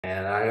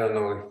And I don't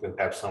know if you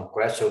have some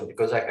questions,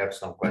 because I have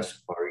some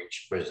questions for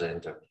each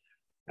presenter.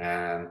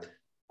 And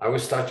I will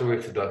start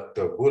with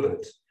Dr.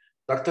 Bullet.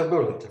 Dr.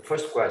 Bullet,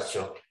 first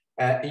question.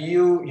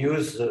 You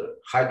use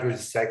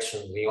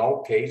hydrodissection in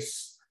all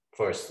cases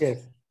first.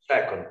 Yes.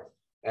 Second,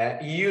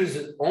 you use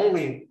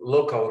only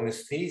local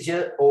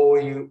anesthesia, or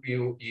you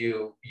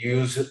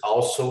use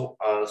also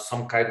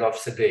some kind of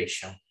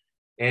sedation?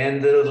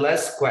 And the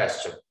last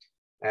question,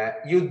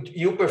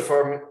 you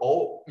perform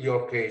all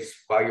your case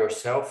by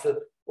yourself,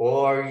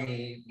 or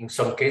in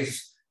some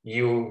cases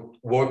you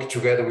work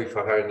together with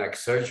a head and neck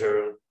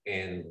surgeon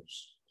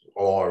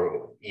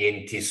or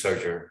ENT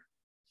surgeon?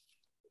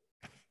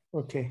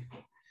 Okay.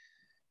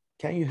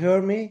 Can you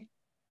hear me?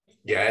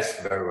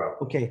 Yes, very well.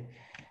 Okay.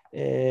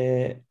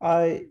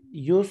 I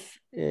use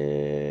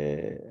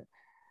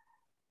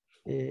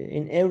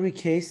in every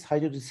case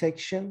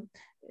hydrodissection,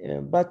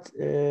 but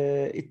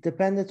it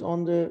depended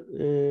on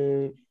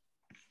the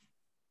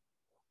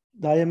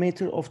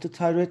diameter of the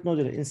thyroid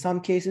nodule. In some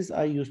cases,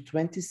 I use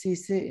 20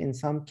 cc. In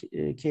some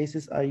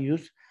cases, I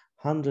use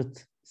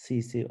 100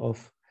 cc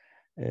of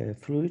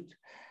fluid.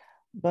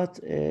 But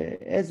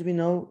as we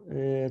know,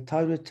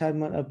 thyroid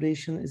thermal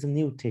ablation is a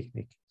new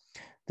technique.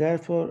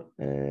 Therefore,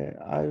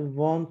 I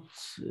won't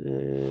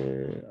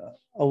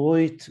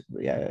avoid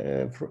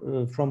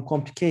from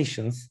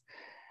complications.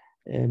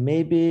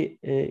 Maybe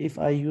if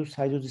I use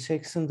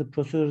hydrodissection, the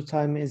procedure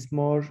time is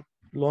more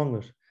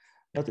longer,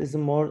 but it's a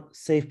more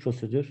safe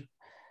procedure.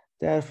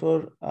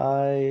 Therefore,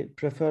 I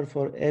prefer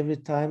for every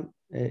time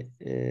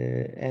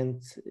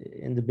and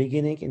in the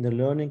beginning, in the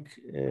learning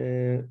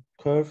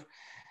curve,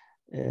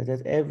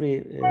 that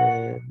every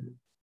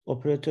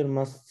operator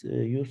must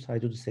use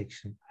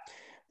hydrodissection.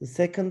 The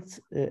second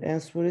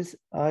answer is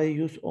I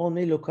use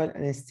only local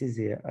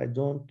anesthesia. I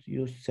don't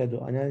use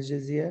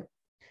pseudo-analgesia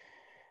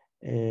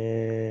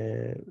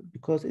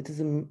because it is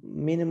a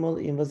minimal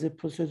invasive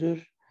procedure,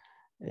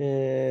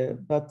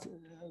 but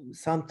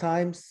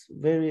sometimes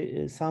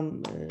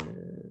some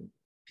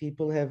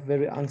people have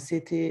very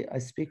anxiety. I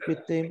speak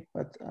with them,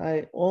 but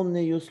I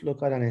only use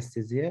local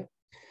anesthesia.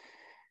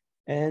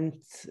 And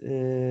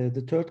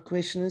the third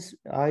question is,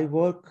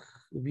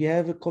 we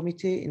have a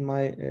committee in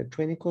my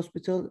training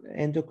hospital,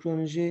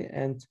 endocrinology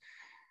and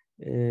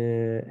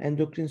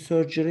endocrine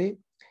surgery.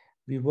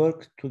 We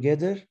work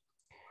together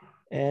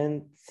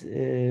and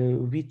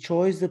we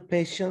choose the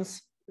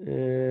patients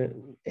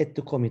at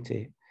the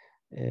committee.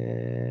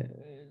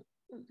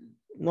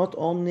 Not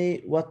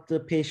only what the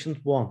patient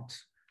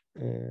wants.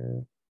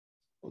 Okay.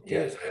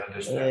 Yes, I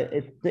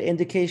understand. The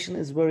indication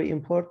is very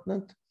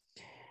important.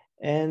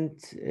 And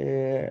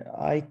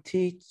I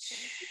teach,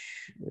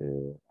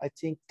 I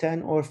think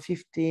 10 or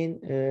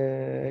 15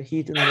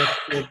 head and neck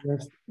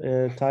surgeons,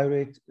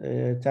 thyroid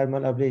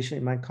thermal ablation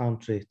in my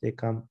country. They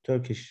come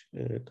Turkish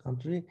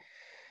country,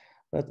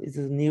 but it's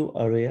a new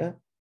area.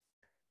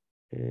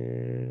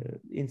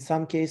 In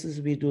some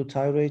cases, we do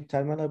thyroid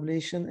thermal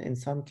ablation. In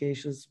some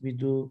cases, we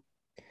do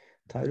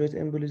thyroid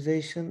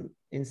embolization.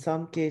 In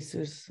some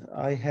cases,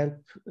 I help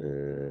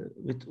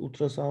with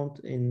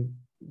ultrasound in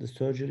the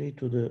surgery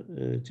to the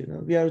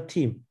general. We are a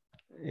team.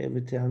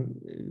 Every time.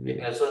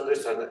 Yes, I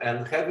understand.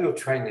 And have you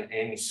trained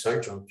any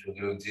surgeon to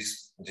do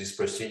this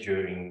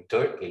procedure in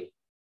Turkey?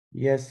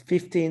 Yes,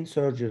 15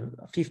 surgeons,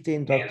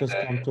 15 doctors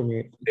come to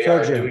me. They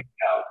are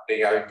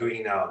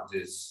doing now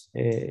this.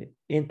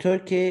 In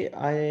Turkey,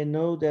 I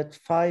know that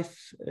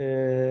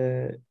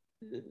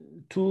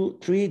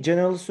 3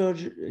 general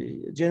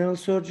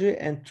surgery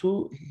and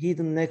 2 head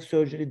and neck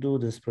surgery do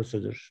this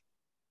procedure.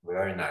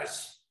 Very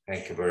nice.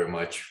 Thank you very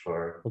much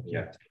for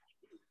okay.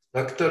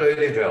 Dr.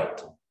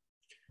 Edivelto.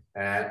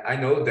 And I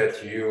know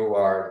that you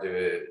are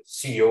the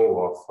CEO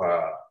of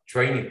a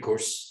training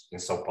course in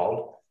São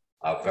Paulo,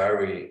 a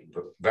very,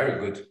 very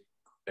good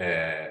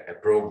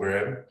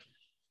program.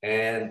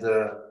 And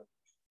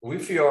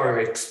with your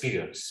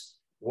experience,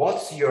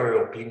 what's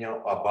your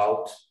opinion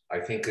about, I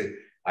think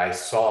I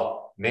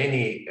saw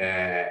many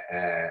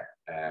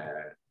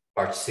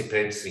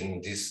participants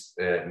in this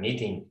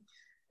meeting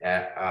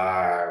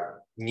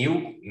are new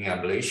in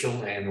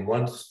ablation and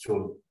want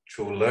to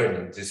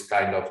learn this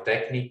kind of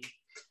technique.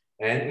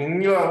 And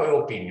in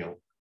your opinion,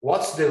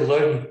 what's the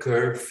learning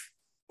curve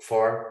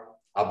for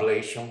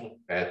ablation,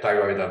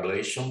 thyroid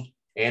ablation?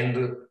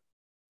 And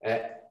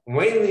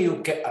when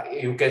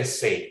you can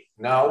say,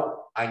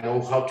 now I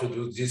know how to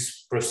do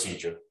this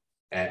procedure,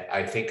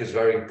 I think it's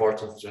very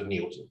important to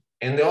know.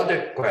 And the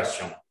other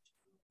question,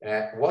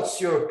 what's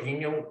your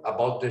opinion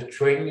about the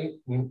training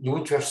in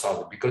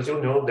ultrasound? Because you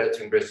know that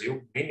in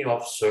Brazil, many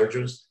of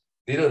surgeons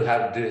didn't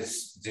have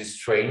this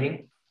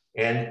training.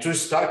 And to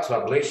start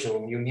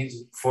ablation, you need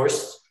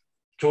first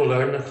to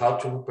learn how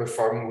to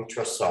perform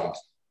ultrasound.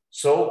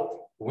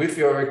 So with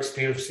your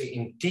experience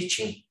in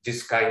teaching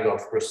this kind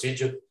of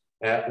procedure,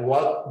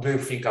 what do you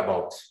think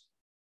about?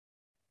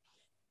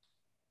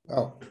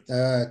 Well,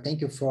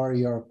 thank you for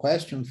your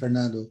question,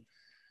 Fernando,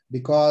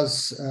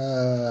 because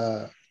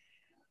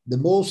the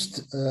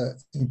most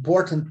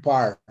important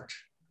part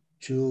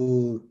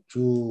to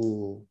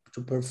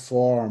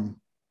perform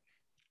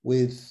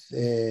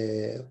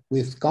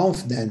with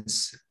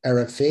confidence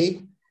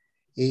RFA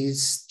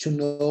is to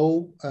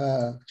know,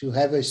 to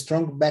have a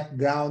strong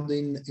background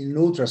in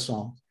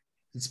ultrasound.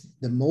 It's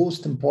the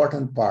most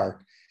important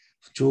part.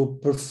 To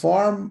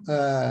perform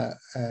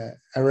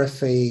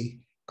RFA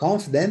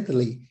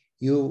confidently,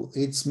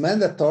 it's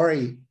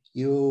mandatory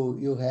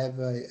you have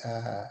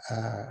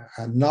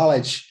a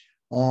knowledge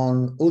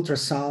on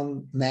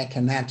ultrasound neck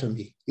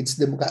anatomy. It's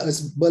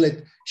as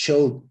Bullet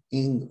showed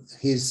in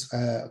his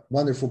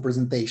wonderful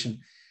presentation.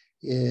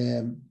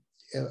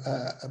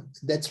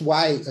 That's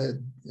why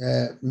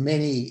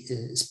many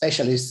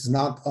specialists,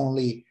 not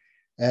only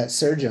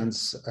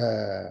surgeons,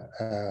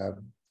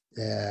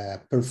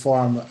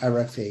 perform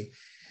RFA.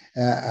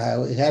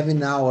 We have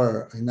in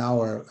our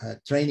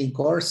training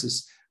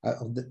courses,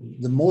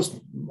 most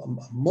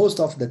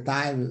of the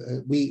time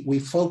we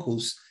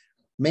focus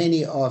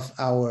many of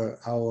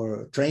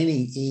our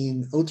training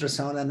in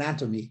ultrasound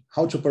anatomy,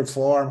 how to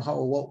perform,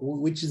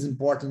 which is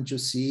important to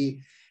see,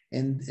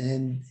 and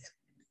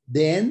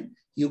then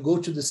you go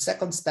to the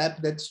second step,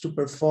 that's to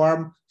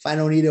perform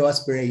final needle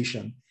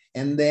aspiration,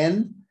 and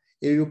then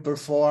you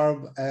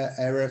perform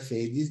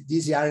RFA.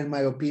 These are, in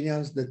my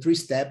opinion, the 3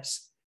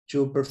 steps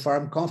to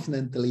perform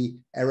confidently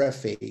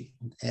RFA.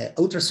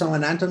 Ultrasound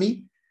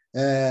anatomy,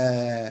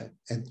 and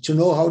to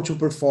know how to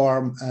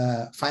perform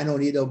final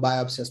needle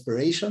biopsy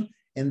aspiration,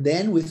 and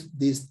then with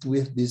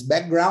this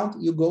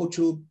background, you go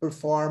to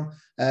perform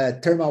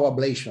thermal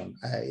ablation,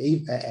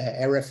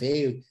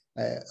 RFA,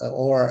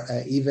 or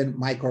even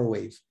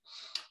microwave.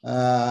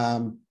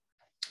 And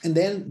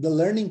then the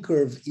learning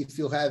curve, if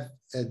you have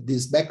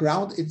this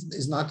background,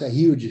 it's not a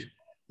huge,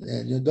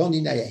 you don't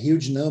need a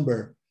huge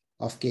number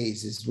of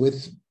cases.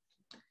 With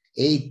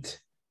 8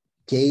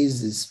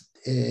 cases,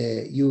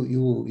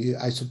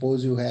 I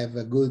suppose you have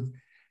a good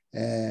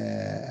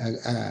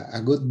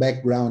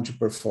background to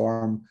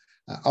perform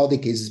all the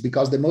cases,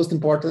 because the most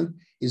important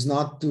is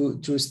not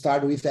to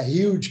start with a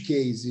huge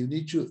case. You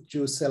need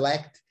to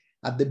select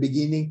at the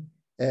beginning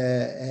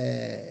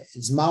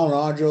small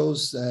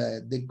nodules,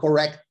 the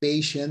correct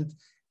patient,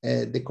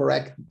 the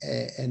correct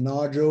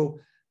nodule.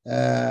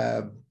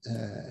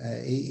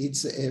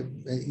 It's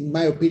in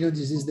my opinion,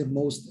 this is the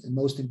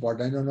most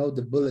important. I don't know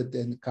the Bullet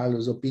and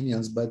Carlos'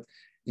 opinions, but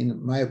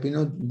in my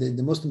opinion,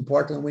 the most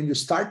important when you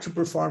start to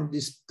perform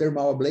these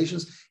thermal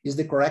ablations is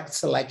the correct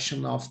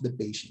selection of the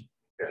patient.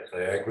 Yes,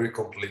 I agree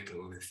completely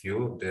with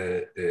you.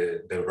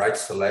 The right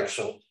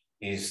selection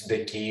is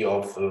the key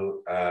of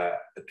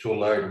to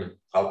learn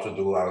how to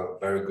do a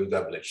very good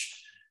ablation.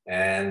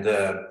 And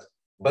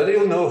but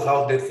you know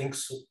how the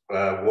things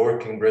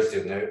work in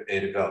Brazil,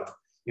 Erivelto.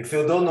 If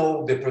you don't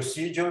know the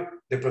procedure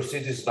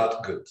is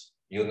not good.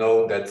 You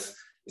know that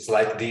it's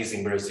like this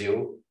in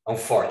Brazil,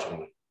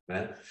 unfortunately.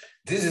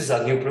 This is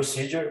a new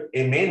procedure,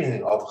 and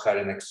many of head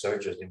and neck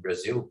surgeons in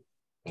Brazil,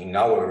 in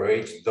our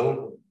age,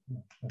 don't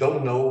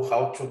know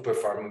how to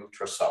perform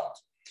ultrasound.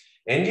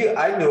 And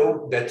I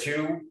know that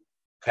you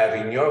have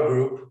in your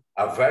group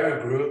a very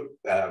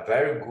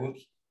good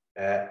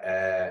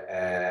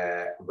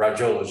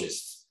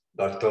radiologist,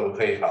 Dr.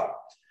 Reihal.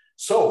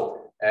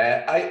 So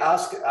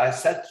I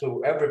said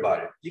to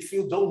everybody, if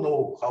you don't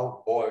know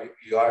how, or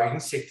you are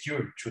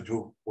insecure to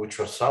do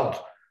ultrasound,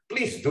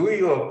 please do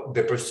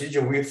the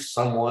procedure with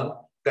someone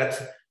that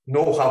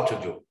knows how to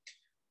do.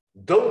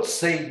 Don't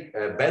say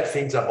bad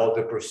things about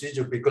the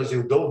procedure because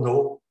you don't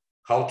know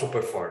how to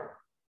perform.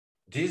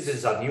 This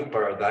is a new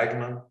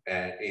paradigm,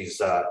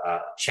 is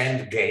a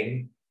change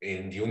game,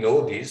 and you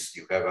know this,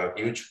 you have a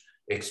huge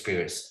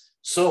experience.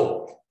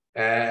 So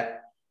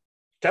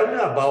tell me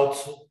about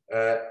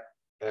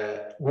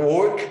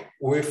work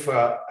with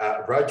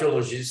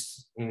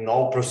radiologists in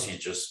all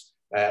procedures,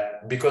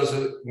 because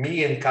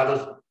me and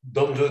Carlos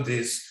don't do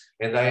this,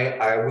 and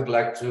I would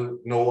like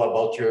to know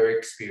about your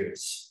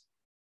experience.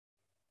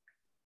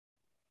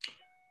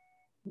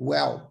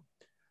 Well,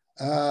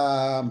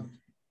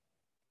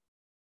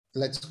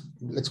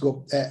 let's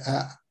go.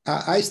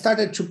 I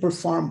started to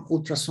perform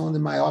ultrasound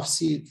in my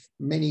office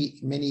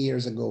many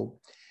years ago,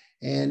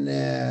 and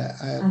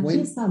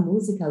aqui está a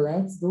música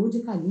Alex Gol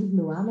de Calibre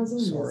no Amazon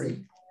Music.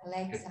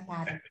 Alexa,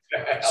 para.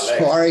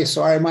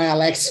 Sorry, my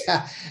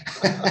Alexa.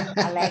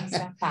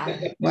 Alexa,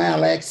 para. My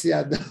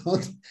Alexa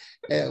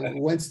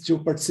wants to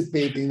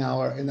participate in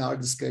our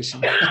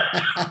discussion.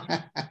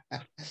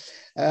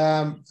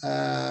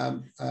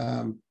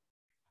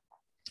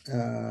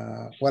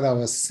 What I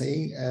was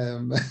saying.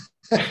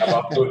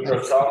 About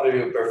ultrasound,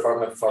 you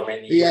perform it for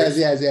many years.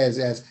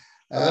 Yes.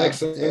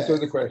 Alexa, answer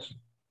the question.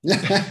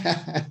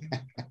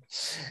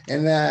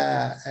 And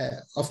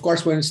of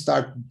course, when we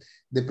start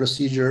the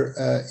procedure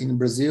in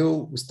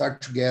Brazil, we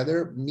start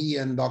together. Me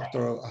and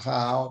Dr.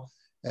 Hao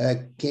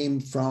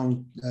came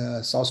from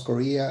South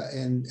Korea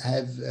and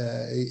have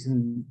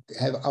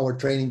our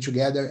training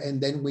together. And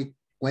then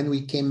when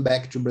we came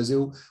back to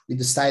Brazil, we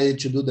decided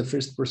to do the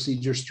first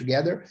procedures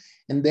together.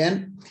 And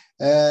then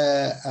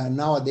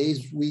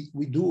nowadays we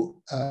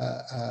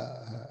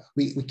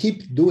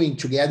keep doing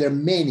together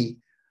many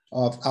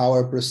of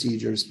our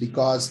procedures,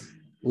 because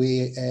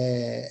we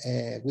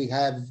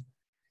have,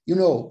 you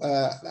know,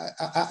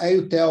 I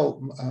will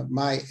tell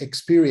my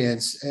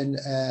experience, and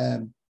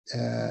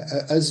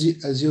as you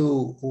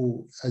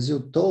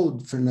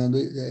told, Fernando,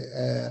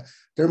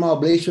 thermal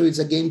ablation is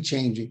a game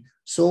changing.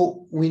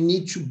 So we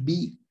need to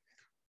be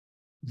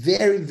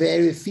very,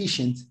 very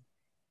efficient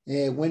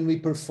when we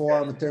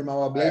perform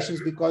thermal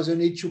ablations, because we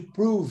need to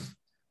prove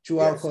to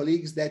our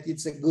colleagues that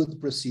it's a good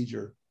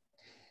procedure.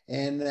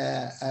 And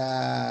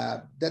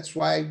that's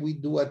why we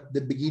do at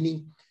the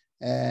beginning,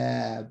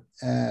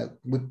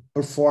 we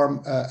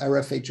perform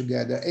RFA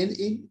together. And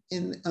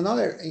in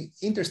another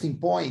interesting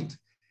point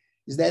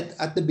is that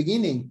at the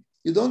beginning,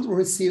 you don't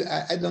receive,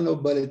 I don't know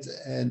about it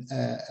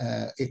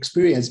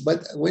experience,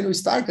 but when we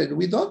started,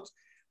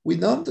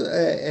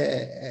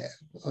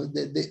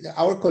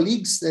 our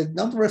colleagues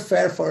don't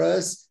refer for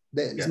us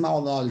the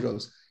small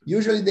nodules.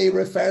 Usually they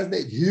refer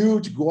the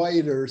huge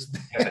goiters,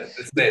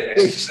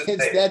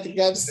 patients that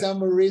have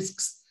some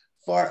risks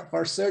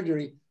for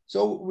surgery.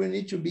 So we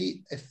need to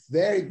be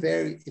very,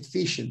 very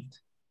efficient.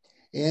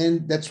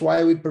 And that's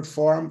why we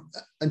perform,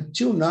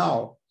 until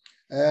now,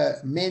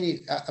 many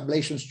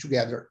ablations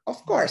together.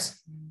 Of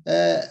course,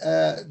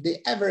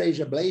 the average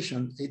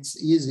ablation, it's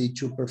easy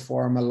to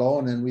perform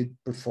alone, and we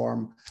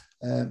perform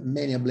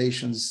many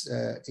ablations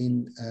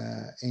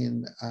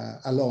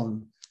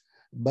alone.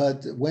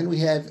 But when we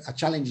have a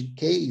challenging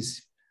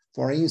case,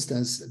 for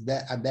instance,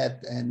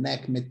 that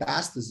neck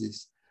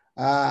metastasis,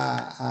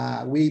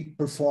 we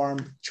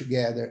perform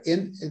together.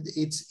 And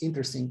it's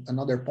interesting,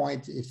 another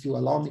point, if you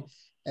allow me,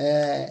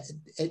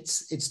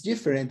 it's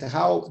different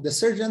how the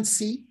surgeons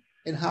see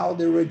and how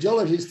the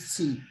radiologists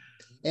see.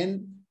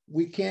 And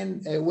we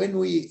can, when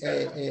we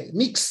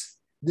mix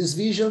these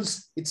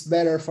visions, it's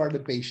better for the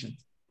patient.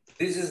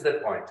 This is the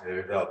point,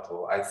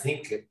 Roberto. I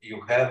think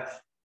you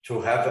have to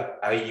have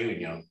a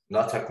union,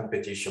 not a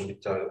competition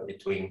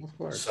between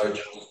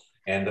surgeons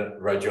and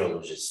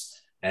radiologists.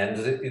 And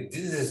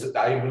this is,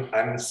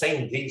 I'm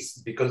saying this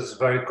because it's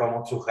very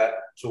common to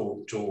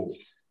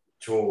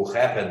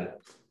happen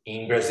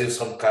in Brazil,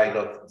 some kind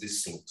of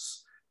these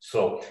things.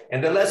 So,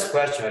 and the last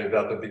question,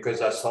 Roberto,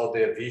 because I saw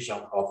the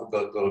vision of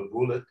Dr.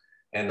 Bullet,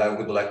 and I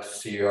would like to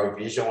see your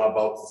vision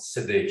about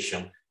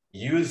sedation.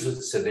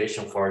 Use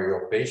sedation for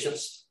your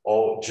patients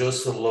or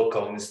just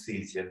local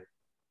anesthesia?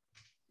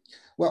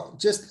 Well,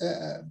 just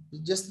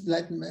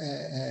let me,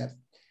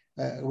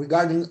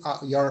 regarding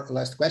your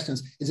last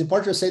questions, it's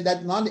important to say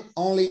that not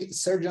only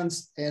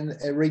surgeons and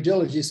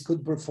radiologists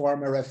could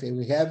perform RFA.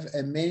 We have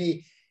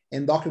many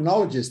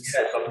endocrinologists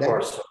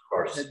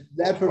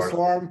that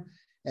perform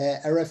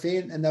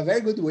RFA in a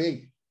very good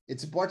way.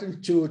 It's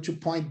important to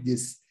point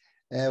this.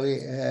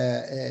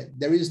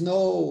 There is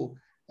no,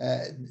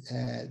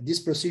 this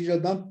procedure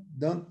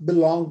don't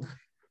belong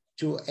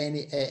to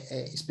any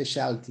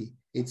specialty.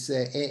 It's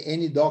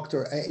any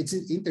doctor. It's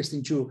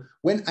interesting too.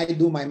 When I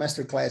do my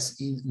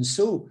masterclass in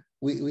SU,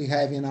 we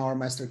have in our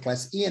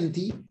masterclass ENT,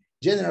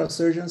 general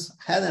surgeons,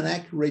 head and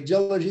neck,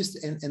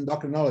 radiologists, and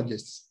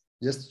endocrinologists,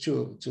 just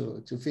to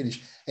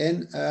finish.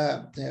 And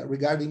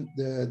regarding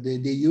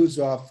the use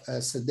of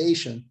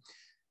sedation,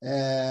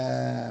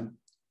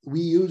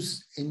 we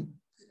use in,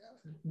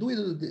 we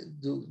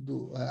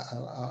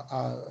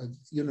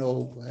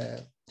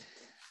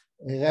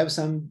have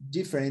some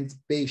different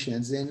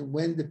patients, and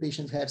when the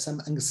patients have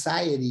some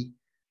anxiety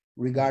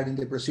regarding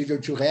the procedure,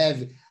 to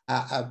have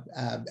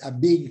a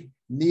big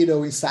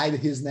needle inside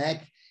his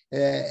neck,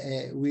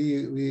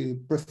 we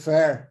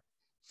prefer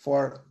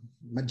for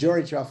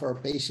majority of our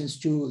patients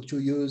to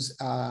use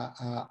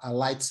a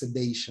light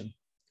sedation,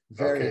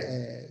 very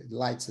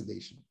light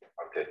sedation,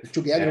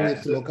 together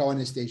with local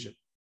anesthesia.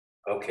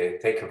 Okay,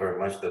 thank you very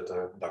much,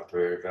 Dr.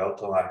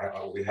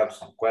 Rivelto. We have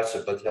some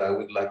questions, but I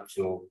would like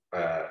to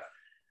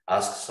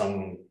ask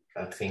some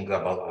things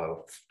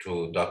about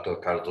to Dr.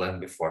 Carlos Lane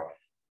before.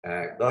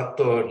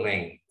 Dr.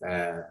 Lane,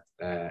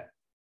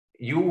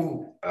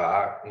 you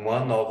are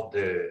one of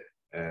the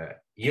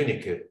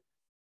unique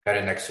head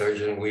and neck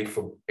surgeon with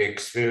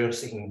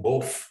experience in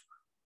both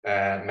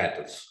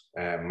methods,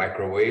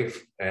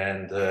 microwave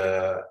and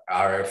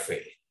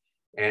RFA.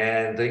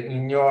 And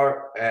in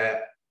your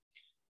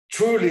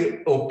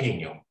truly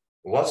opinion,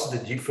 what's the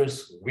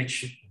difference?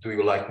 Which do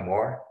you like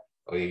more?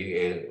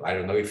 I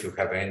don't know if you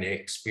have any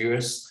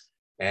experience.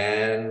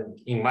 And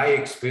in my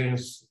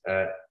experience,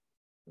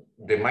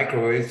 the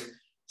microwave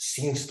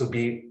seems to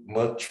be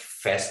much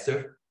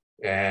faster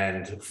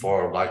and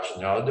for large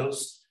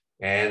nodules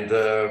and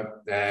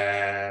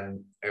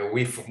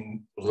with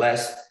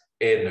less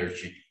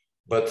energy.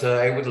 But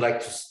I would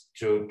like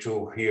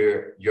to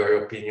hear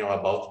your opinion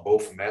about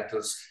both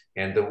methods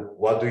and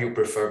what do you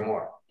prefer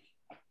more?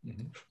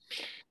 Mm-hmm.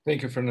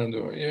 Thank you,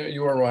 Fernando.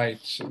 You are right.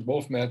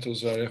 Both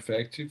methods are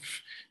effective,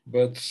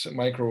 but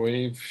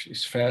microwave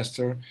is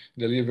faster,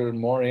 deliver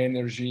more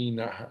energy in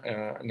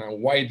a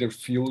wider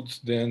field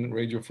than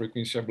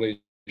radiofrequency ablation.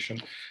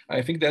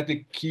 I think that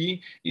the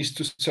key is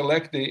to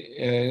select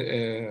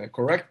the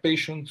correct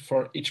patient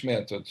for each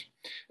method.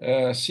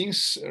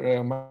 Since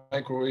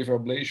microwave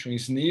ablation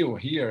is new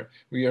here,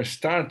 we are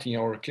starting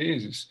our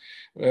cases,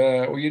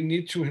 we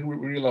need to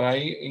rely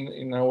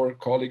in our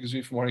colleagues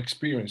with more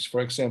experience.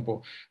 For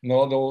example,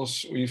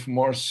 nodules with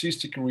more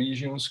cystic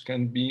regions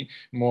can be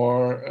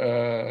more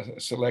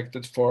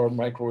selected for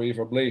microwave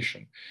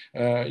ablation.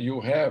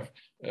 You have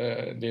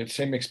the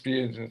same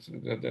experience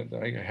that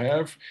I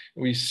have.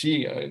 We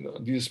see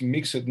these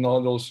mixed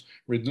nodules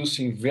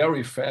reducing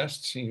very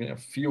fast in a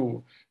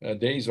few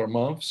days or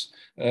months,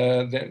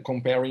 then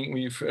comparing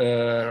with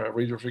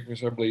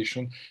radiofrequency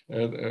ablation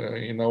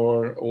in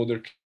our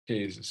older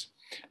cases.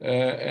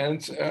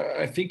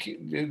 I think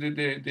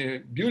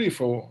the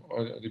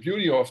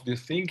beauty of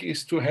this thing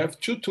is to have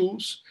two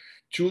tools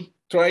to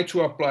try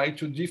to apply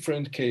to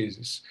different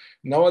cases.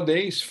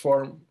 Nowadays,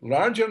 for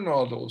larger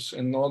nodules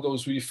and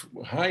nodules with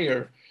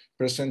higher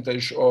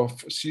percentage of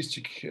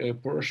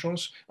cystic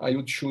portions, I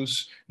would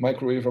choose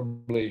microwave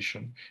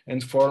ablation.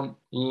 And for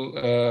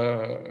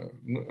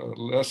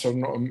lesser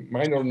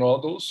minor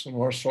nodules,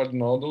 more solid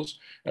nodules,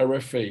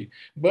 RFA.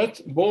 But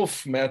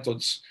both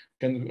methods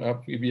can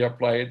be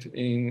applied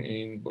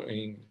in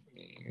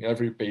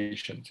every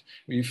patient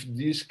with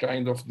this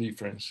kind of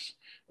difference.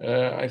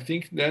 I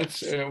think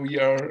that we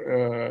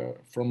are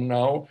from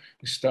now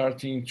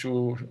starting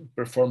to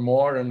perform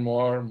more and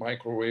more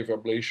microwave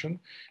ablation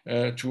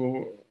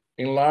to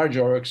enlarge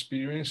our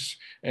experience,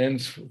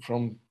 and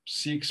from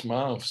 6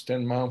 months,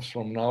 10 months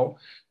from now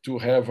to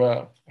have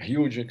a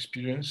huge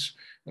experience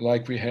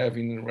like we have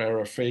in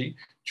RFA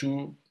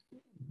to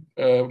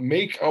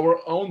make our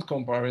own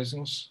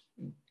comparisons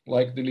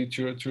like the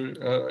literature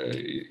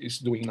is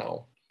doing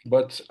now.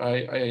 But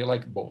I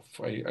like both.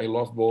 I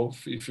love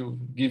both. If you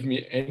give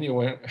me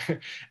anyone,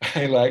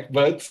 I like,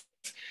 but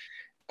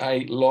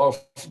I love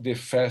the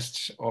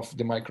fast of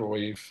the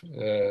microwave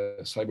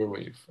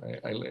cyberwave.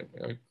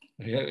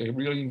 I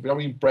really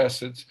very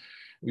impressed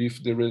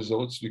with the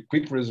results, the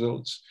quick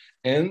results,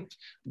 and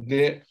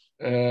the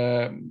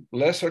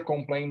lesser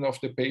complaint of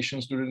the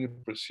patients during the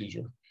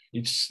procedure.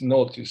 It's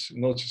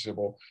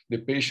noticeable. The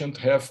patient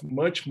have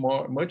much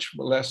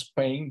less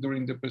pain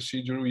during the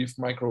procedure with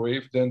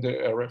microwave than the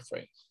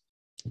RFA.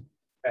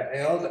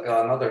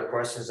 Another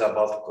question is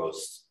about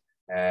cost.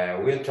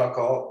 We talk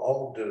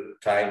all the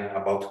time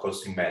about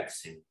cost in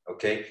medicine,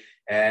 okay?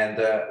 And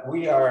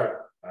we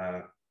are,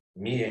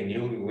 me and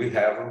you, we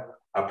have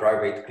a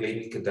private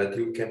clinic that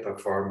you can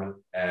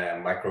perform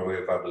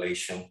microwave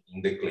ablation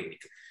in the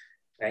clinic.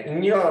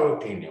 In your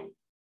opinion,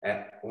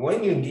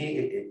 when you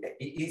need,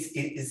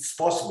 it's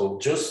possible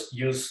just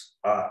use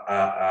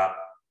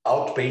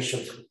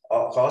outpatient,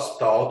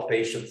 hospital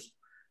outpatient,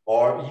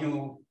 or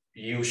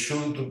you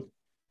should,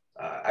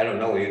 I don't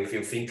know if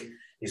you think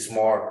it's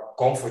more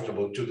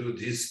comfortable to do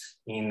this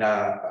in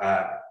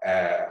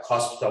a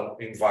hospital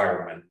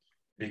environment,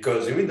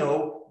 because we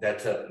know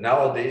that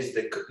nowadays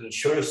the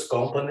insurance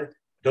company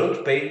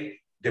don't pay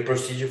the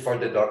procedure for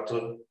the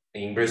doctor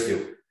in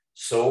Brazil.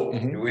 So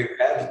we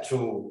have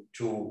to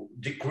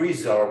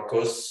decrease our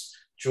costs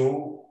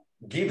to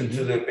give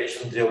to the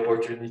patient the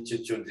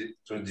opportunity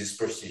to this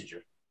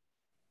procedure.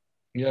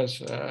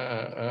 Yes,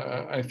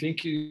 I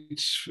think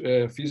it's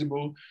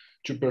feasible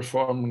to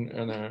perform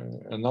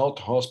an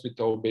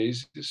out-hospital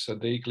basis, a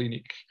day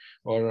clinic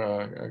or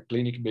a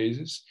clinic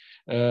basis,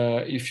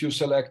 if you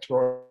select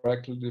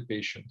correctly the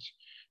patient.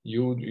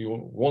 You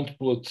won't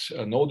put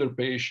an older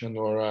patient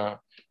or a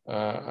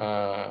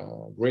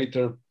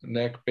greater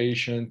neck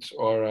patient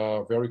or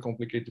a very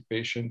complicated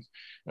patient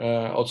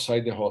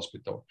outside the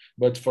hospital.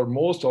 But for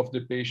most of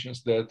the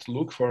patients that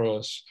look for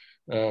us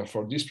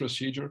for this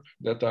procedure,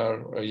 that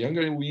are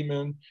younger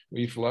women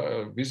with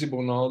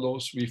visible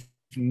nodules, with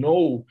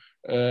no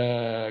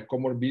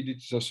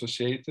comorbidities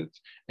associated,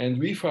 and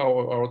with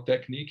our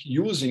technique,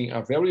 using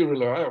a very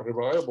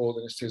reliable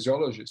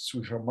anesthesiologist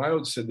with a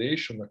mild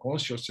sedation, a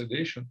conscious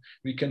sedation,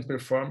 we can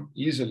perform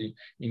easily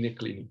in a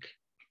clinic.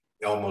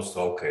 Almost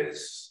all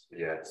cases,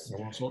 yes.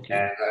 Almost okay.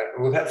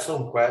 And we have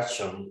some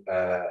question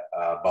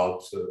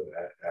about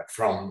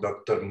from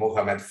Dr.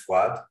 Mohamed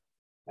Fouad.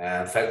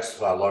 Thanks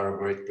for a lot of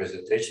great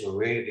presentation,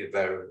 really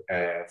very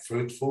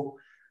fruitful.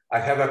 I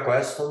have a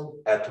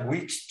question: at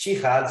which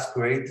THAADS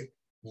grade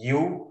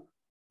you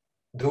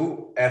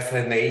do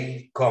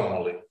FNA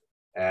commonly?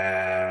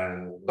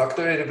 And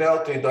Dr.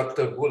 Erivelto and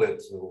Dr.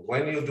 Bullet,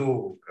 when you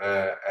do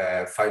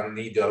fine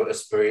needle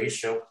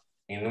aspiration,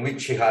 in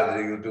which THAAD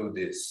do you do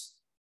this?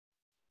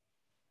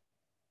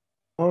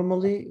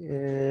 Normally,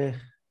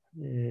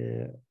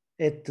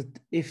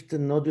 if the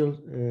nodule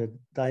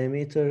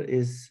diameter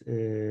is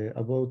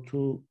about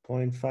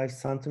 2.5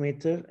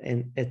 centimeter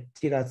and at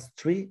THAADS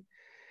 3,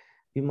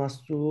 we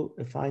must do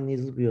a fine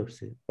needle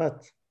biopsy.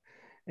 But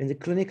in the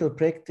clinical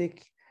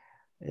practice,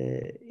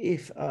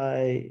 if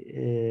I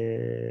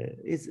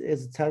is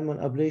as a thermal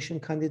ablation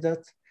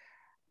candidate,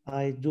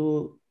 I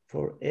do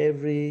for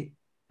every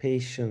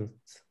patient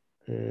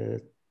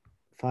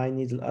fine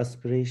needle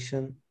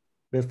aspiration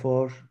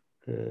before,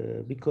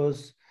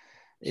 because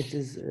it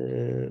is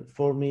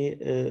for me,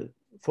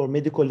 for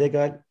medical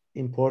legal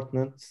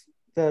important.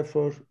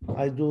 Therefore,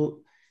 I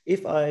do,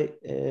 if I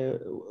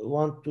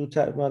want to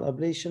thermal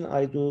ablation,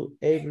 I do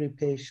every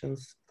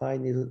patient's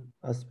fine needle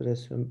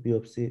aspiration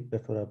biopsy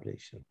before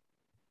ablation.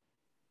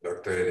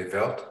 Dr.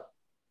 Rivelt,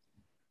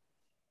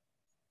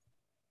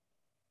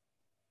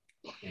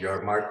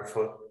 your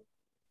microphone.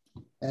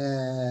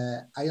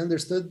 I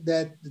understood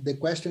that the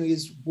question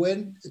is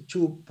when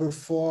to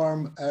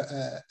perform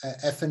a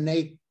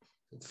FNA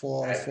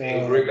for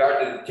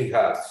regarding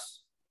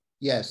THAS.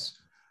 Yes.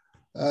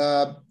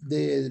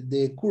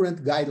 The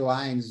current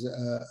guidelines,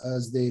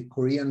 as the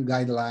Korean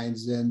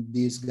guidelines and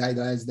these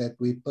guidelines that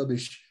we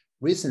published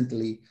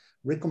recently,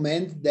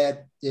 recommend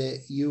that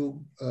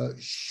you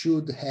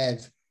should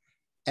have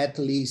at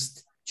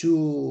least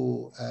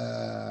two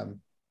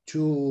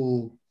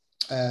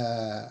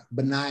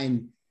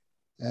benign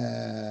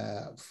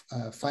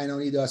final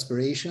needle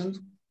aspiration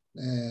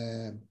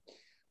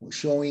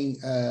showing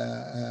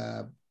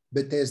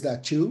Bethesda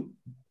 2,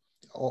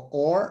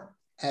 or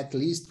at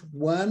least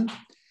one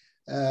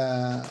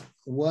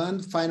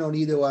final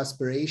needle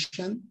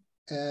aspiration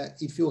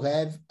if you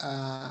have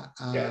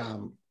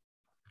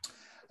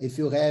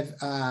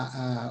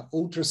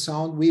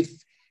ultrasound with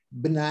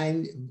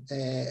benign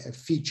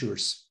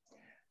features.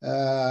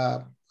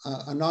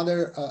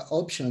 Another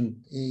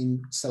option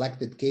in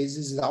selected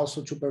cases is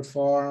also to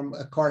perform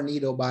a core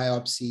needle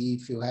biopsy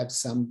if you have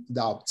some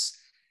doubts.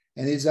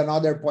 And it's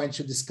another point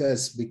to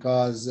discuss,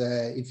 because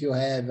if you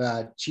have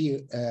a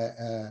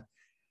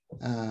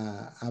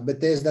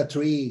Bethesda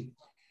 3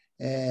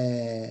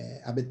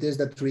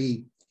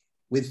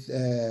 with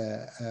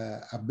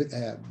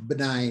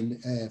benign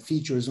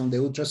features on the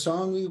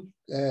ultrasound,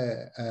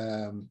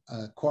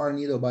 core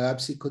needle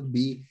biopsy could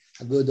be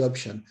a good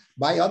option.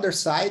 By other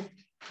side,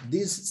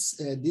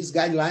 these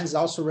guidelines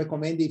also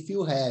recommend, if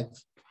you have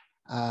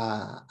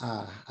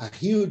a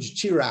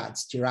huge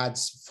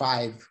THAS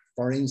 5,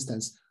 for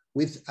instance,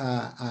 with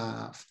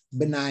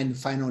benign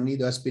final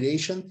needle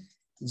aspiration,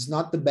 it's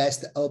not the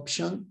best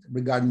option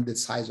regarding the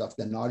size of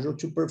the nodule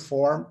to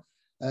perform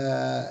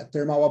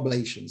thermal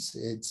ablations.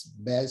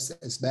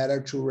 It's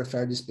better to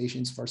refer these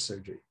patients for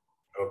surgery.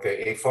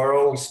 Okay, and for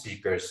all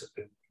speakers,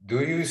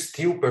 do you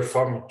still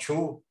perform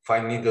 2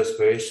 fine needle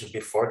aspirations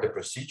before the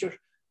procedure,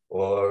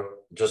 or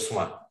just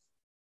one?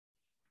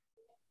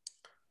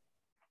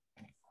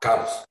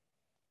 Carlos.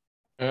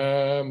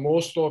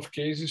 Most of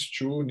cases,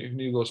 2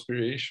 needle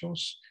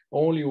aspirations.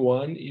 Only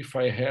one if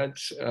I had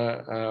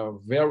a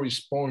very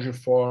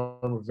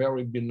spongiform,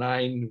 very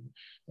benign,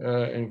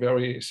 and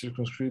very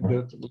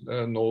circumscribed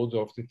node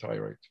of the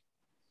thyroid.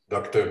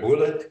 Dr.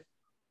 Bullet?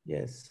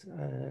 Yes,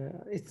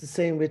 it's the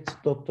same with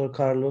Dr.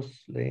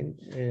 Carlos Lane.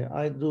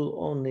 I do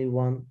only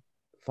one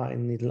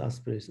fine needle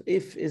aspiration.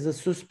 If it's a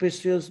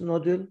suspicious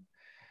nodule,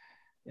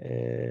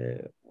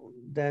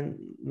 then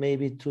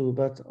maybe 2,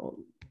 but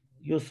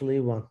usually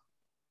 1.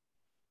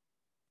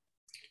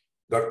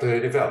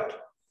 Dr. Rivelt?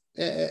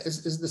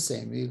 It's the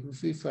same.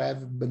 If you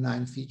have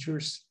benign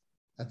features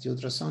at the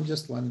ultrasound,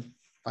 just one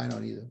final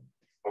needle.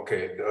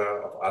 Okay,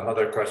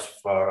 another question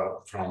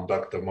from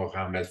Dr.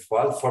 Mohamed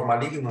Fouad. For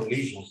malignant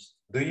lesions,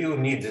 do you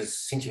need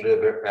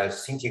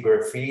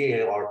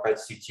scintigraphy or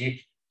PET-CT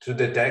to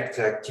detect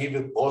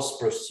active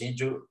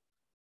post-procedure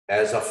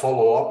as a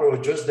follow-up, or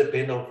just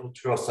depend on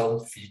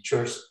ultrasound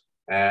features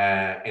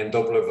and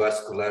Doppler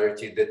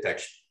vascularity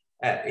detection?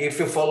 If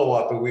you follow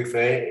up with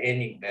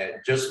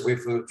just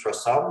with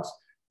ultrasound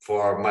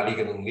for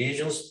malignant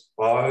lesions,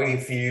 or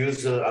if you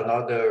use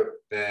another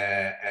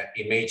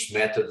image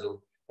method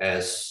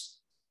as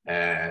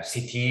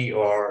CT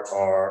or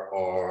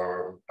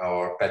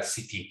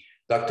PET-CT.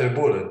 Dr.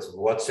 Bullet,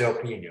 what's your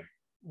opinion?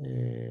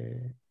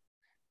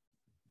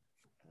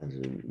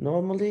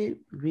 Normally,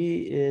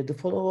 the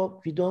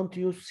follow-up, we don't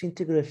use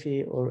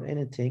scintigraphy or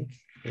anything.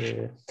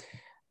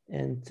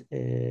 And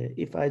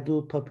if I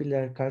do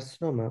papillary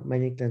carcinoma,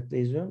 malignant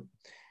lesion,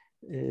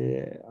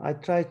 I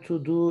try to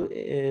do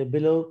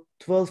below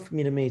 12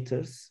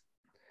 millimeters,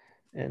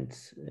 and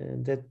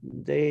that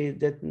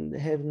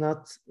have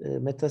not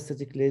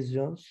metastatic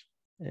lesions.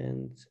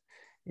 And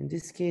in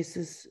these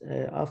cases,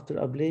 after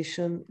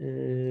ablation,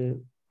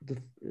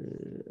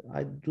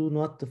 I do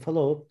not the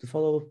follow-up. The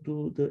follow-up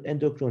do the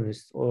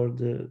endocrinist or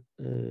the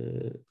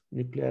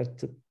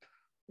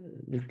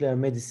nuclear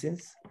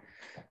medicines.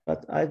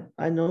 But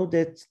I know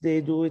that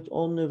they do it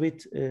only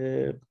with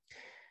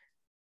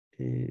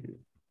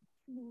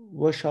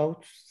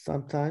washouts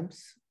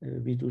sometimes.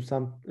 We do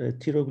some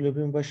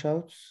thyroglobulin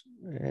washouts,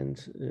 and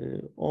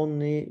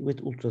only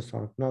with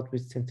ultrasound, not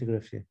with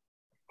scintigraphy.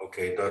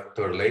 Okay,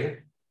 Dr.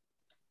 Lane?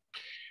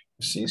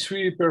 Since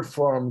we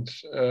performed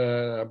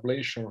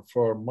ablation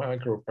for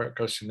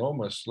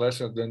microcarcinomas less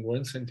than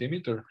 1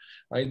 centimeter,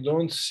 I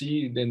don't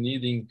see the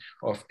needing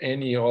of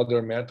any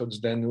other methods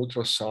than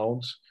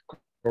ultrasound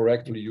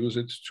correctly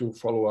used to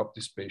follow up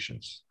these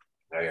patients.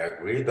 I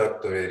agree.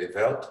 Dr.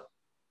 Rivelt,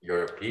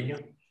 your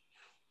opinion?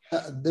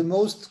 The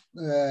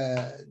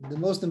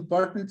most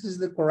important is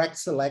the correct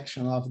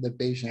selection of the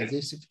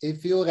patients.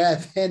 If you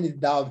have any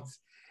doubt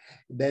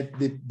that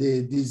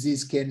the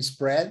disease can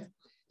spread,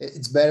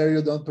 it's better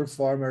you don't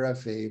perform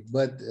RFA.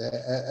 But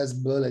as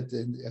Bullet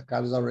and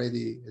Carlos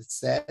already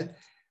said,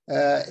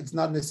 it's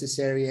not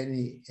necessary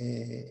any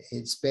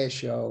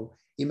special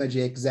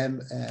imaging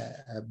exam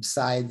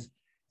besides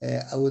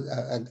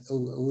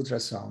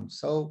ultrasound.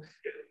 So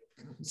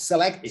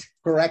select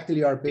correctly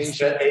your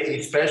patient.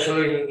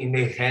 Especially in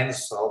the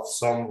hands of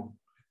some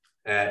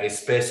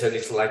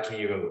specialists like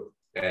you.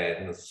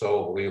 And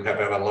so we have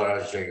a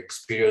large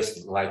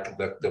experience like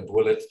the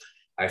Bullet.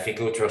 I think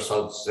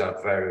ultrasounds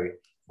are very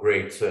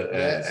great.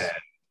 Yes.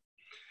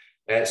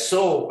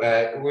 So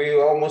we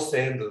almost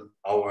end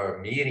our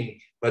meeting,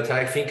 but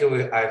I think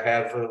I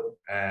have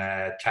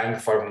time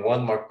for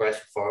one more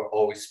question for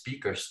all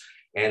speakers.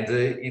 And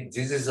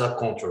this is a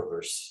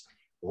controversy.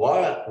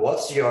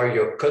 What's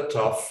your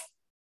cutoff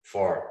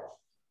for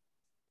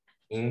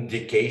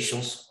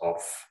indications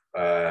of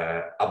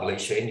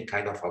ablation, any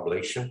kind of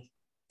ablation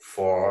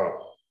for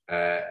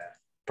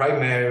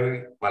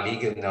primary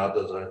malignant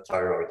nodular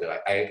thyroid?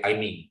 I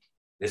mean,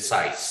 the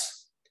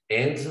size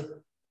and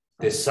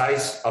the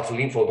size of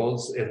lymph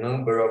nodes, a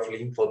number of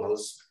lymph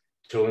nodes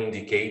to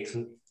indicate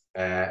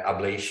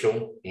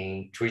ablation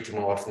in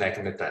treatment of neck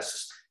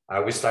metastasis. I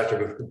will start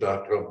with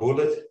Dr.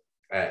 Bullet.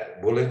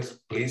 Bullet,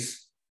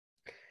 please.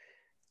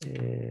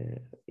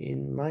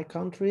 In my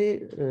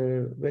country,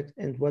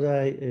 and what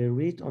I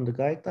read on the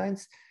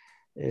guidelines,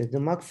 the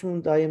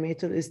maximum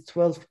diameter is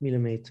 12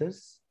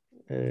 millimeters.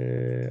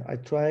 I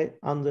try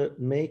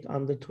make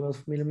under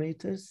 12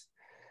 millimeters,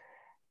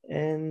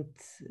 and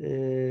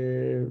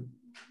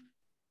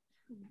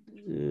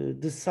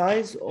the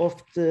size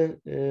of the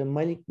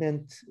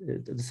malignant,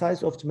 the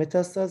size of the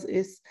metastasis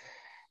is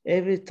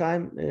every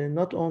time,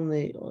 not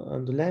only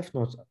on the lymph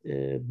nodes,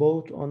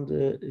 both on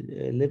the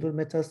liver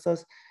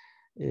metastasis.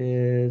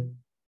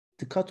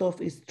 The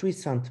cutoff is 3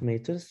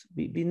 centimeters.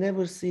 We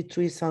never see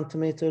 3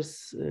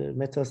 centimeters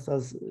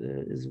metastasis,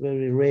 is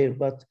very rare,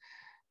 but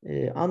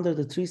under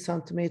the 3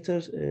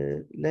 centimeters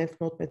lymph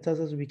node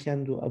metastasis, we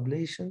can do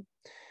ablation.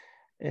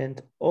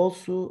 And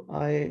also,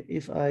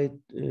 if I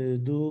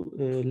do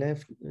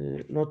lymph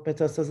node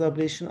metastasis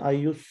ablation, I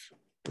use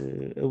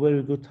a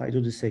very good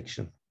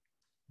hydrodissection.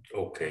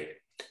 Okay.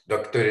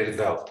 Dr.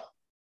 Eridaldo.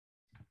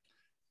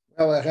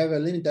 Well, I have a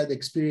limited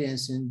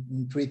experience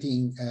in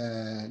treating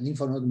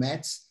lymph node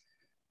mets.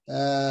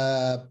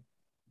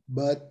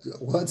 But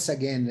once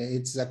again,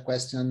 it's a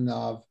question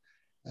of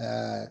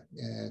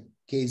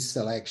case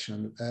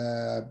selection.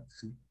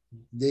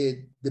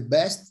 The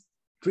best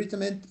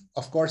treatment,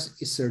 of course,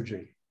 is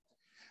surgery.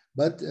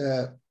 But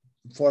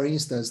for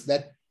instance,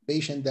 that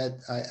patient that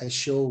I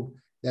show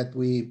that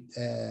we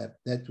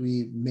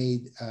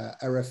made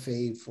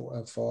RFA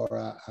for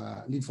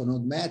lymph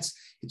node mets,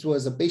 it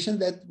was a patient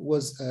that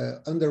was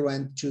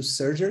underwent 2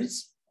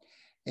 surgeries,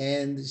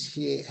 and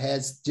she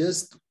has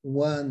just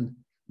one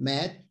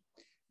met.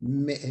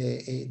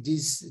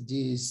 This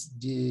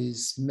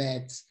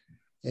met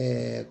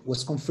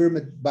was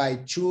confirmed by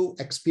 2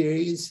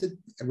 experienced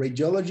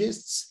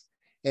radiologists,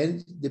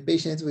 and the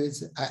patient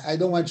was, I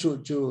don't want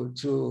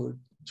to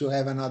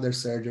have another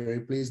surgery,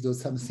 please do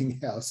something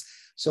else.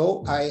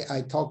 So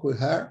I talked with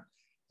her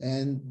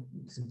and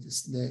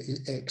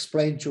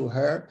explained to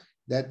her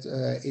that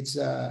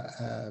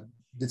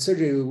the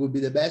surgery would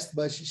be the best,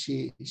 but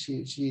she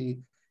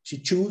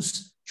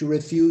chose to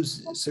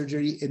refuse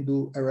surgery and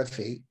do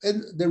RFA.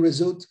 And the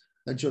result,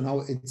 that you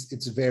know,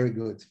 it's very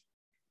good.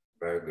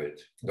 Very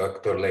good.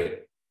 Dr.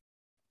 Lane.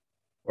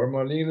 For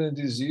malignant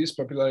disease,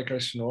 papillary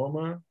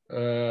carcinoma,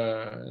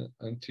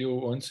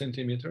 until 1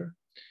 centimeter.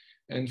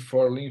 And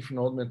for lymph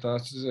node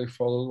metastasis, I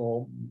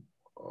follow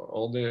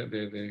all the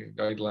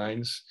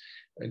guidelines,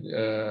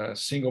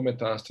 single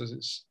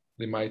metastasis,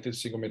 limited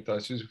single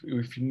metastasis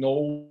with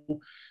no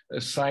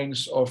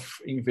signs of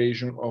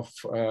invasion of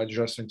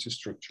adjacent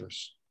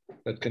structures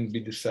that can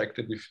be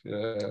dissected with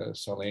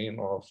saline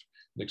or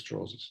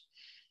dextrosis.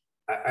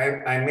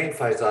 I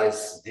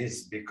emphasize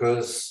this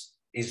because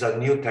it's a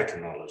new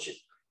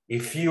technology.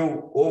 If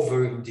you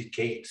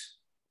over-indicate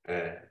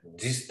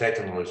this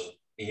technology,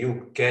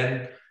 you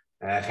can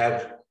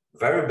have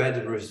very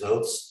bad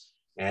results,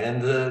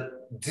 and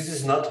this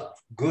is not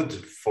good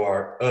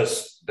for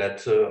us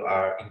that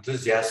are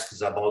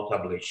enthusiasts about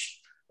ablation.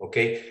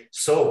 Okay,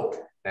 so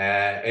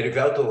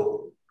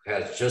Erivelto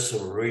has just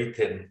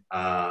written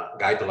a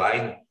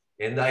guideline,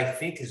 and I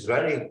think it's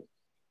very,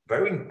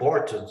 very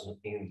important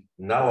in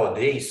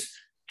nowadays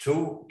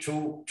to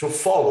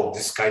follow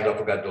this kind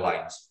of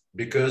guidelines,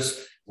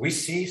 because we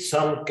see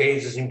some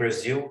cases in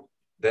Brazil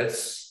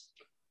that's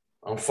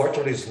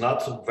unfortunately is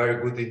not a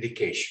very good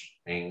indication.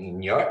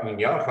 And in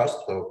your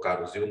hospital,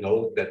 Carlos, you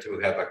know that you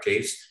have a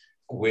case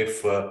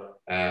with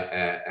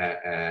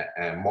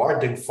more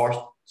than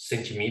 4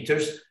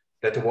 centimeters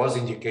that was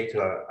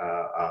indicated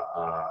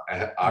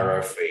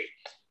RFA.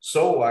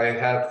 So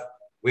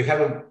we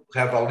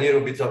have a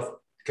little bit of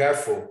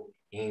careful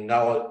in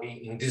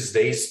these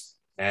days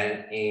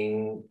and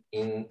in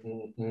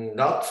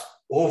not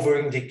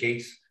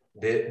over-indicate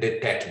the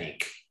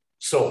technique.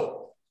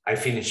 So I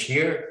finish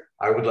here.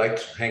 I would like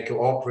to thank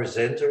all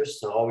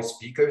presenters, all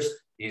speakers.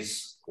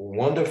 It's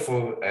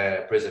wonderful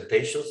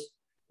presentations,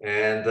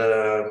 and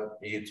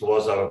it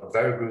was a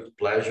very good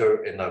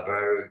pleasure and a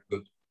very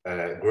good,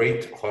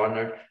 great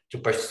honor to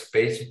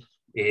participate.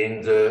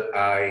 And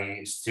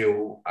I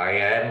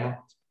am,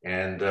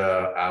 and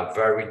a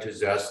very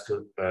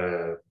enthusiastic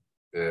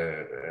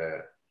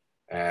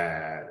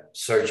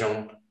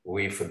surgeon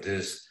with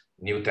this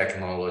new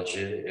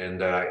technology,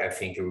 and I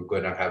think we're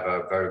going to have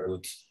a very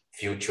good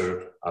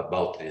future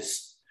about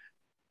this.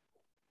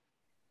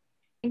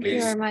 Thank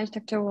you very much,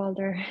 Dr.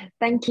 Walder.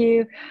 Thank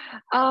you.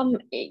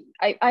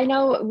 I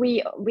know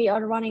we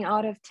are running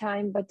out of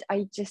time, but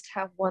I just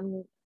have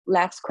one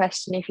last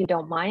question, if you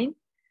don't mind.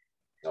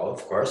 No,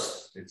 of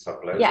course, it's a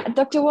pleasure. Yeah,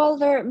 Dr.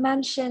 Walder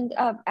mentioned,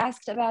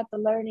 asked about the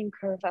learning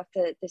curve of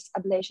this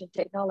ablation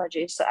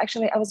technology. So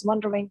actually, I was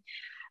wondering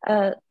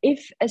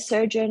if a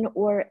surgeon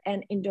or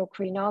an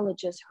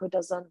endocrinologist who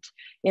doesn't,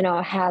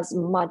 has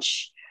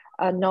much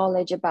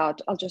knowledge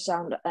about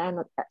ultrasound and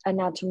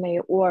anatomy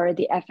or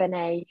the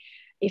FNA,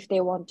 if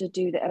they want to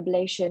do the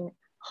ablation,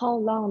 how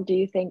long do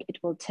you think it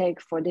will take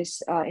for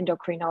this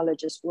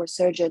endocrinologist or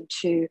surgeon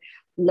to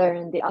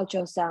learn the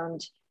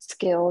ultrasound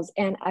skills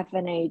and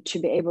FNA to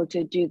be able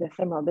to do the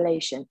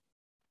thermoablation?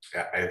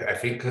 I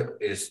think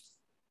it's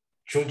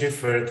two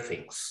different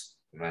things.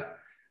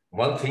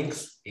 One thing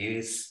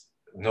is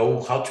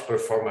know how to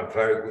perform a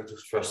very good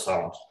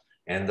ultrasound,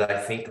 and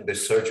I think the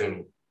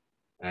surgeon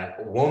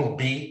won't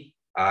be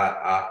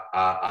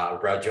a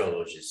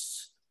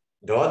radiologist.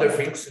 The other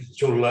thing is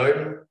to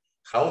learn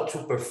how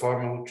to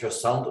perform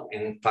ultrasound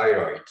in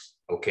thyroid.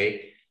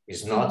 Okay,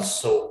 it's not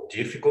so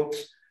difficult.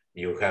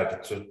 You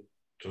have to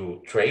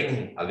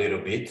train a little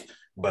bit,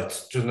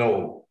 but to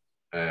know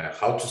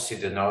how to see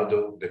the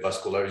nodule, the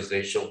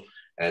vascularization,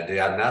 the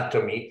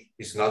anatomy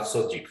is not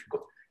so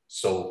difficult.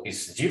 So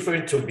it's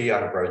different to be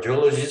a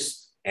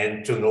radiologist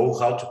and to know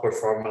how to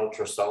perform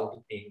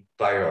ultrasound in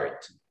thyroid.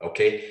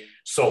 Okay,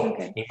 so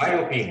in my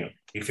opinion,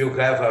 if you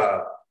have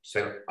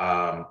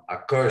a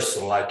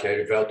course like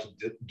Erivelto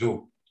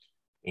do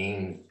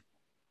in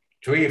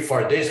 3 or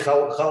 4 days,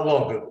 how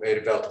long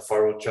Erivelto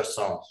for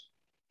ultrasound?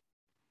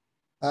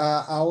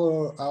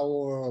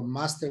 Our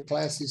master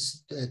class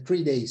is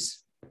 3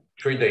 days.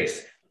 3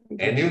 days,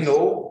 and you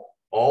know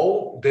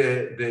all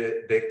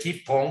the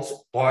key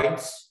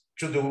points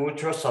to do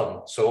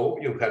ultrasound. So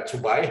you have to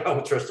buy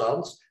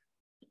ultrasounds,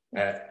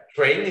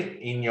 train it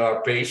in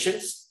your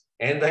patients,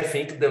 and I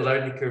think the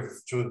learning curve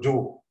to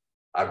do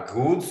a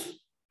good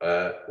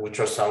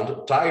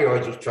ultrasound,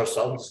 thyroid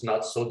ultrasound, is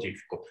not so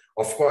difficult.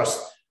 Of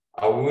course,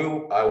 I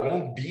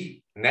won't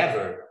be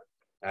never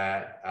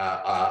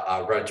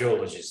a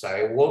radiologist.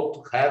 I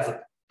won't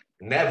have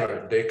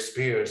never the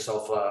experience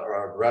of a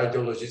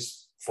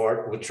radiologist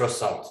for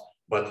ultrasound.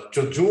 But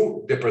to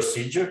do the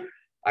procedure,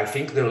 I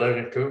think the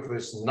learning curve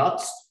is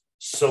not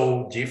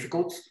so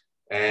difficult.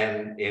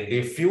 And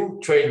if you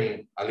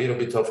training a little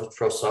bit of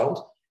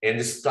ultrasound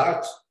and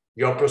start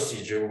your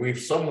procedure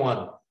with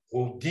someone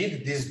who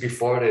did this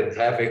before and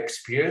have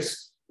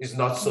experience, is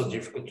not so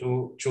difficult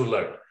to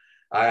learn.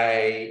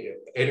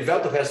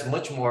 Erivelto has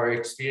much more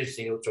experience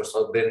in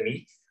ultrasound than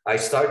me. I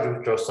started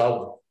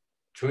ultrasound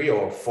 3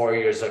 or 4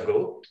 years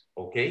ago,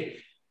 okay?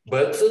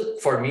 But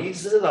for me,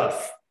 it's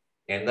enough.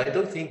 And I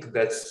don't think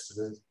that's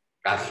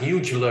a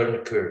huge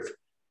learning curve.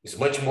 It's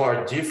much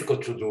more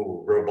difficult to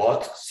do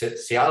robotics.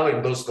 Serial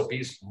endoscopy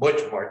is much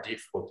more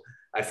difficult.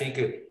 I think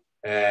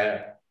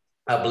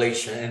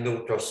ablation and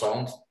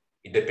ultrasound,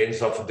 it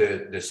depends on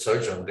the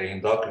surgeon, the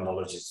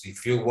endocrinologist.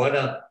 If you want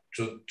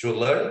to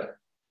learn,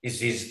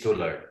 it's easy to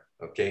learn,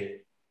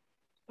 okay?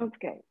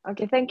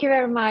 Okay, thank you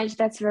very much.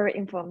 That's very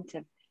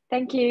informative.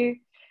 Thank you.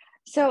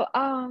 So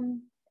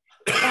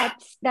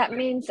that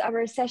means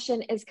our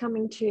session is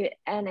coming to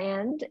an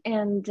end,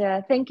 and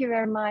thank you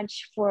very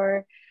much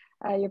for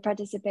your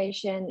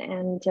participation,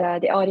 and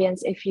the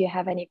audience. If you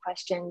have any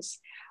questions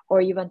or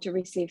you want to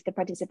receive the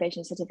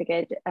participation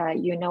certificate,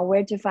 you know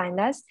where to find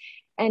us.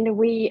 And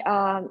we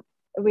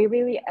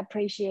really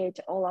appreciate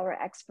all our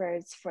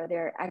experts for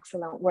their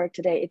excellent work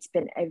today. It's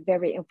been a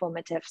very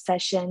informative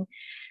session,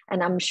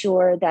 and I'm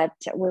sure that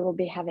we will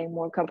be having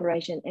more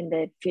cooperation in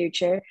the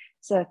future.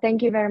 So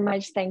thank you very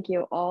much. Thank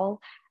you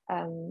all.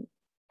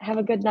 Have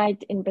a good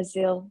night in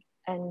Brazil.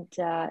 And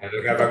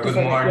have a good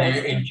morning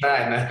in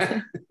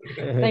China.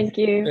 Thank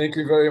you. Thank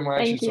you very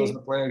much. Thank it was a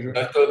pleasure.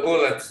 Dr.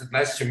 Bullet,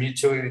 nice to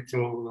meet you. It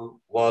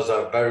was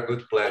a very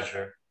good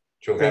pleasure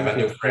to have a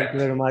new friend. Thank you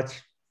very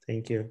much.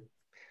 Thank you.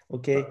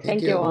 Okay.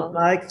 Thank you all. Good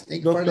night,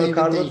 Dr.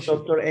 Carlos,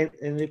 Dr.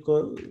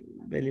 Enrico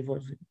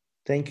Bellifosi.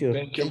 Thank you.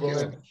 Thank you.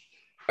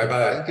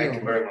 Bye-bye. Thank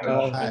you very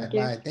much.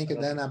 Bye. Thank you,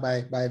 Dana.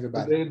 Bye,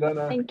 everybody. Good day,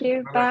 Dana. Thank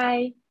you.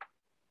 Bye.